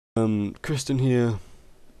Kristen here.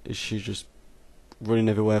 Is she just running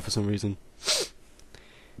everywhere for some reason?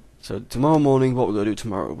 So tomorrow morning, what we're gonna do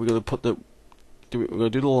tomorrow? We're gonna we're gonna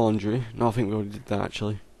do the laundry. No, I think we already did that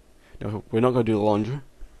actually. No, we're not gonna do the laundry.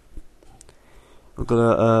 We're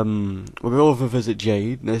gonna we'll go over visit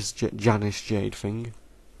Jade. This Janice Jade thing.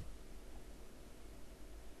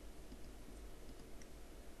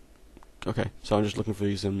 Okay, so I'm just looking for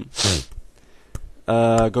these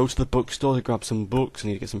go to the bookstore to grab some books. I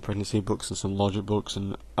need to get some pregnancy books and some logic books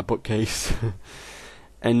and a bookcase.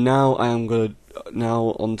 And now I am gonna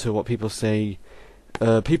on to what people say.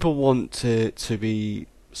 People want it to be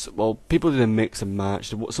people did a mix and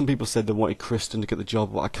match. Some people said they wanted Kristen to get the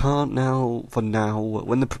job, but I can't now. For now,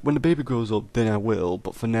 when the baby grows up, then I will.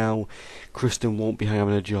 But for now, Kristen won't be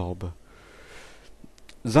having a job.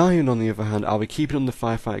 Zion, on the other hand, I'll be keeping on the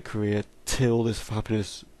firefighter career till this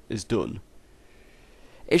happiness is done.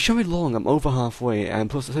 It's showing long, I'm over halfway, and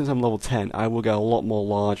plus since I'm level 10, I will get a lot more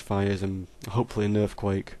large fires and hopefully an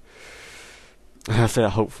earthquake. I say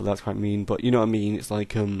hopefully, that's quite mean, but you know what I mean, it's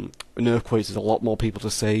like, an earthquake is a lot more people to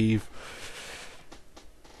save.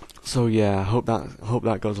 So yeah, I hope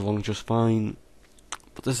that goes along just fine.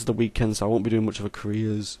 But this is the weekend, so I won't be doing much of a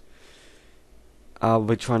careers. I'll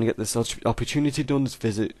be trying to get this opportunity done, this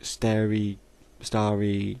visit Starry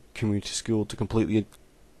Community School to complete the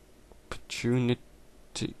opportunity.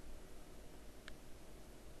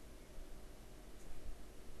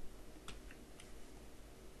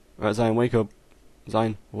 Right, Zion, wake up.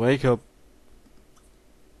 Zion, wake up.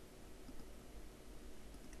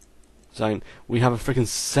 Zion, we have a freaking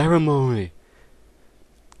ceremony.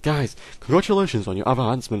 Guys, congratulations on your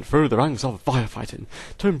advancement through the ranks of firefighting.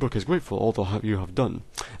 Turnbrook is grateful for all that you have done,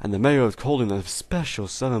 and the mayor is holding a special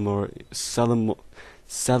ceremony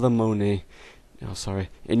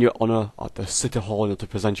in your honor at the city hall to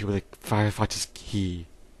present you with a firefighter's key.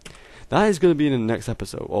 That is going to be in the next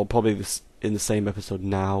episode, or probably in the same episode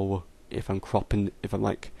now, if I'm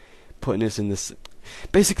like putting this in this.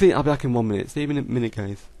 Basically, I'll be back in 1 minute. Stay a minute,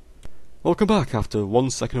 guys. Welcome back after 1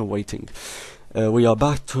 second of waiting. We are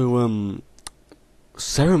back to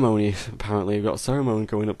ceremony. Apparently, we've got a ceremony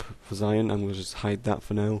going up for Zion. I'm gonna just hide that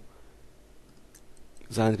for now.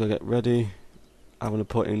 Zion's gonna get ready. I'm gonna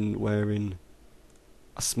put in wearing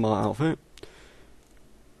a smart outfit.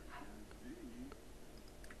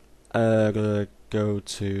 Gonna go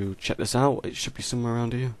to check this out. It should be somewhere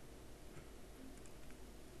around here.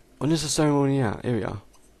 When is the ceremony at? Here we are.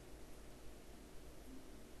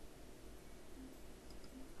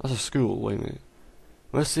 That's a school. Wait a minute.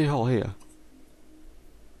 Where's City Hall here?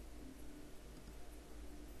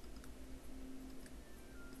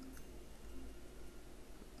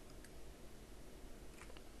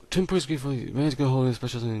 Temporary school for maybe go hold a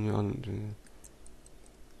special thing on.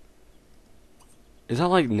 Is that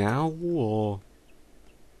like now or?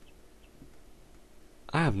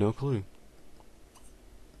 I have no clue.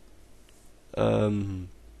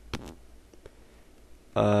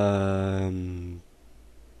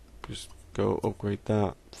 Just go upgrade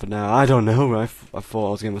that for now. I don't know. I thought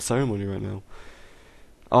I was getting a ceremony right now.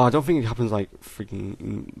 Oh, I don't think it happens like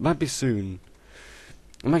freaking. Might be soon.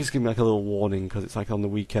 It might just give me like a little warning because it's like on the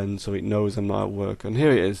weekend, so it knows I'm not at work. And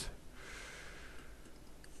here it is.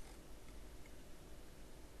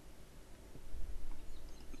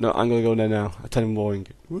 No, I'm gonna go there now. I tell him warning.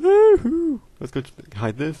 Woohoo! Let's go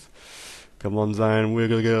hide this. Come on, Zion. We're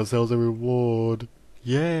gonna get ourselves a reward.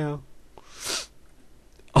 Yeah.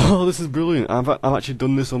 Oh, this is brilliant. I've actually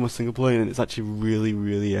done this on my single player, and it's actually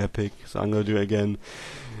really epic. So I'm gonna do it again,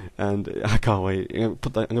 and I can't wait. I'm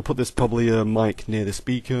gonna put this probably mic near the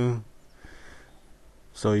speaker,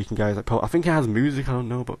 so you can guys like. I think it has music. I don't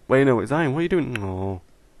know, but wait, no, it's Zion. What are you doing? Oh,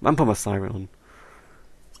 I'm putting my siren on.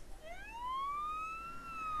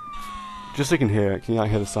 Just so you can hear it. Can you like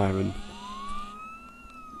hear the siren?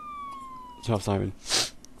 Let's have siren.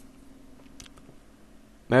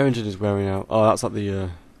 My engine is wearing out. Oh, that's like the.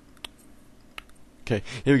 Okay,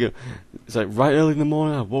 here we go. It's like right early in the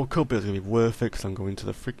morning. I woke up. It's gonna be worth it because I'm going to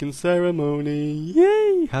the freaking ceremony.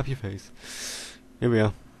 Yay! Happy face. Here we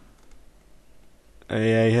are.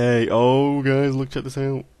 Hey! Oh, guys, look, check this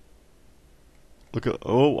out. Look at.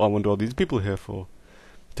 Oh, I wonder what these people are here for.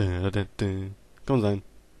 Dun, dun, dun, dun. Come on,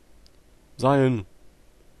 Zion.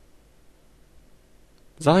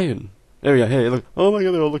 Zion. There we are. Hey, look. Oh my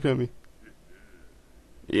God, they're all looking at me.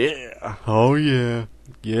 Yeah. Oh yeah.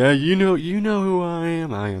 Yeah, you know who I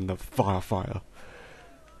am. I am the firefighter.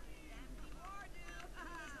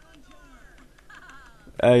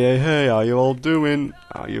 Hey, how you all doing?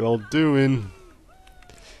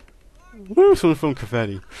 Woo, someone from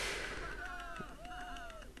confetti.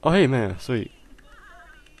 Oh hey, man, sweet.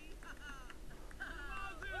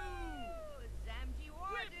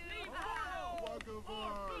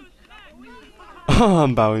 Oh,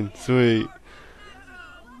 I'm bowing. Sweet.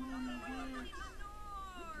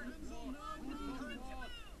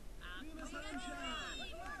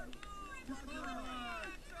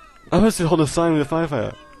 I must have hold a sign with a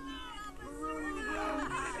firefighter.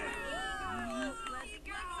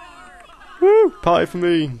 Woo! Party for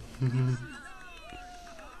me.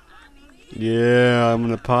 Yeah, I'm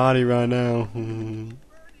gonna party right now.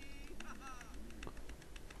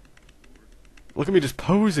 Look at me just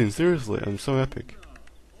posing, seriously, I'm so epic.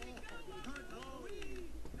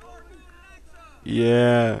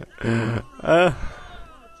 Yeah.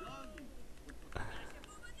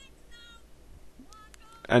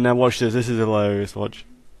 And now watch this is hilarious, watch.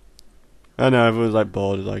 I know, everyone's like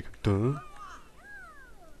bored, like, duh.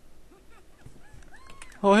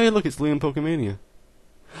 Oh hey, look, it's Liam Pokemania.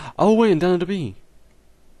 Oh wait, and Down at the Bee.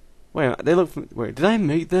 Wait, they look. Wait, did I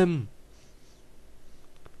make them?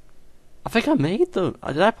 I think I made them.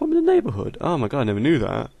 Did I put them in the neighborhood? Oh my god, I never knew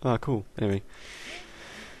that. Ah, cool. Anyway.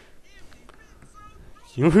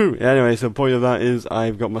 Anyway, so the point of that is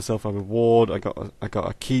I've got myself a reward. I got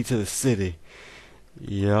a key to the city.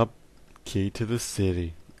 Yep, key to the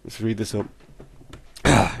city. Let's read this up.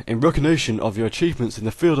 In recognition of your achievements in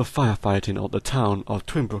the field of firefighting, the town of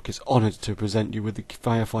Twinbrook is honoured to present you with the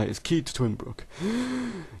firefighter's key to Twinbrook.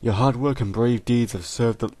 Your hard work and brave deeds have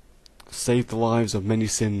saved the lives of many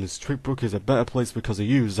Sims. Twinbrook is a better place because of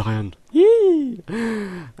you, Zion. Yee!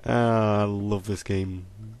 I love this game.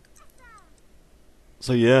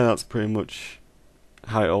 So yeah, that's pretty much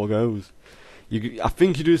how it all goes. I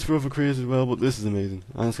think you do this for other careers as well, but this is amazing.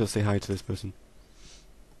 I'm just gonna say hi to this person.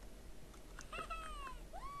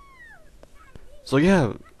 So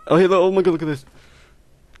yeah, oh my god, look at this.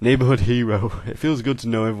 Neighborhood hero. It feels good to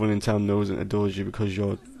know everyone in town knows and adores you because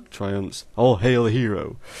your triumphs. All hail the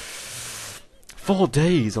hero. 4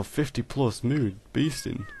 days of 50+ mood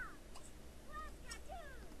beasting.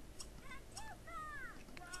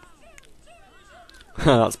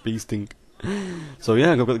 That's beasting. So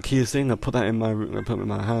yeah, I've got the key thing. I put that in my room. I put it in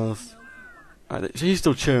my house. She's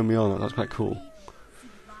still cheering me on. That's quite cool.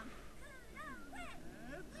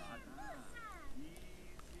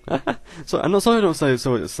 So I'm not sorry I don't say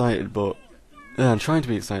so excited, but I'm trying to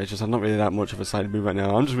be excited. Just I'm not really that much of a excited mood right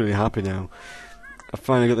now. I'm just really happy now. I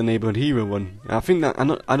finally got the neighborhood hero one. I think that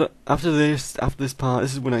I don't after this part.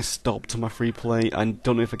 This is when I stop to my free play. I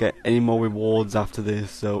don't know if I get any more rewards after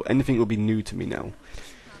this. So anything will be new to me now.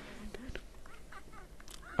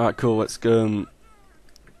 Alright, cool. Let's go.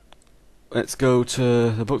 Let's go to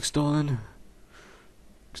the bookstore then.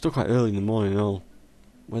 It's still quite early in the morning and all.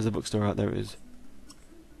 Where's the bookstore at? There it is.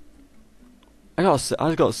 I just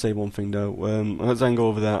gotta say one thing though. As I go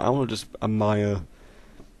over there, I want to just admire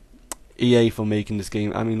EA for making this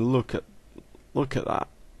game. I mean, look at that.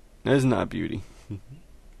 Isn't that a beauty?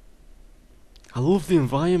 I love the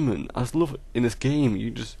environment. I just love it in this game. You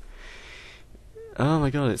just, oh my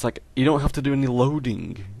god, it's like you don't have to do any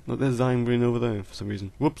loading. Look, there's Zion over there for some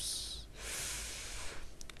reason. Whoops.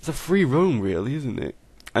 It's a free roam, really, isn't it?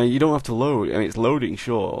 I mean, you don't have to load. I mean, it's loading,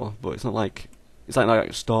 sure, but it's not like it's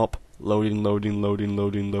like stop. Loading,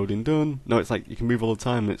 done. No, it's like you can move all the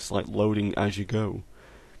time, it's like loading as you go.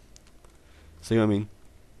 See what I mean?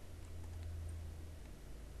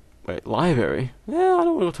 Wait, library? Yeah, I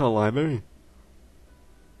don't want to go to a library.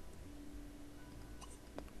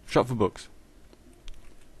 Shop for books.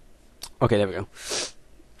 Okay, there we go.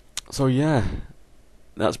 So yeah,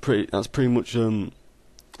 that's pretty much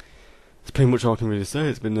that's pretty much all I can really say.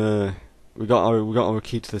 It's been we got our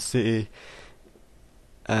key to the city.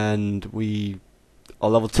 And we are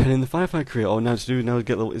level 10 in the firefight career. All now to do now is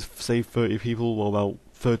get level is save 30 people, or about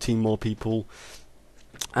 13 more people,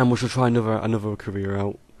 and we shall try another career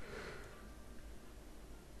out.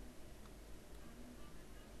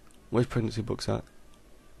 Where's pregnancy books at?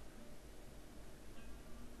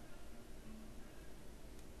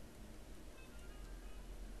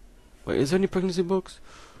 Wait, is there any pregnancy books?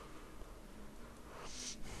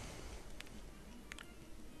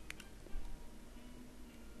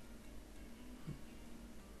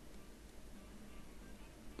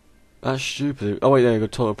 That's stupid. Oh wait, there you go,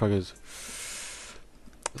 total preggers.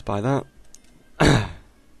 Let's buy that.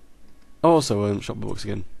 Also, shop the books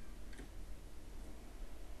again.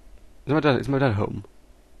 Is my dad home?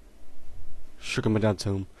 Sugar, my dad's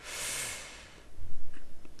home.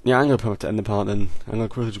 Yeah, I'm gonna probably have to end the part then. I'm gonna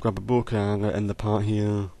quickly just grab a book and I'm gonna end the part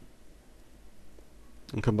here.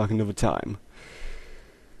 And come back another time.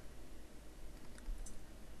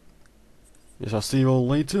 Yes, I'll see you all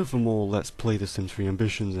later for more Let's Play The Sims 3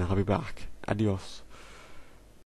 Ambitions, and I'll be back. Adios.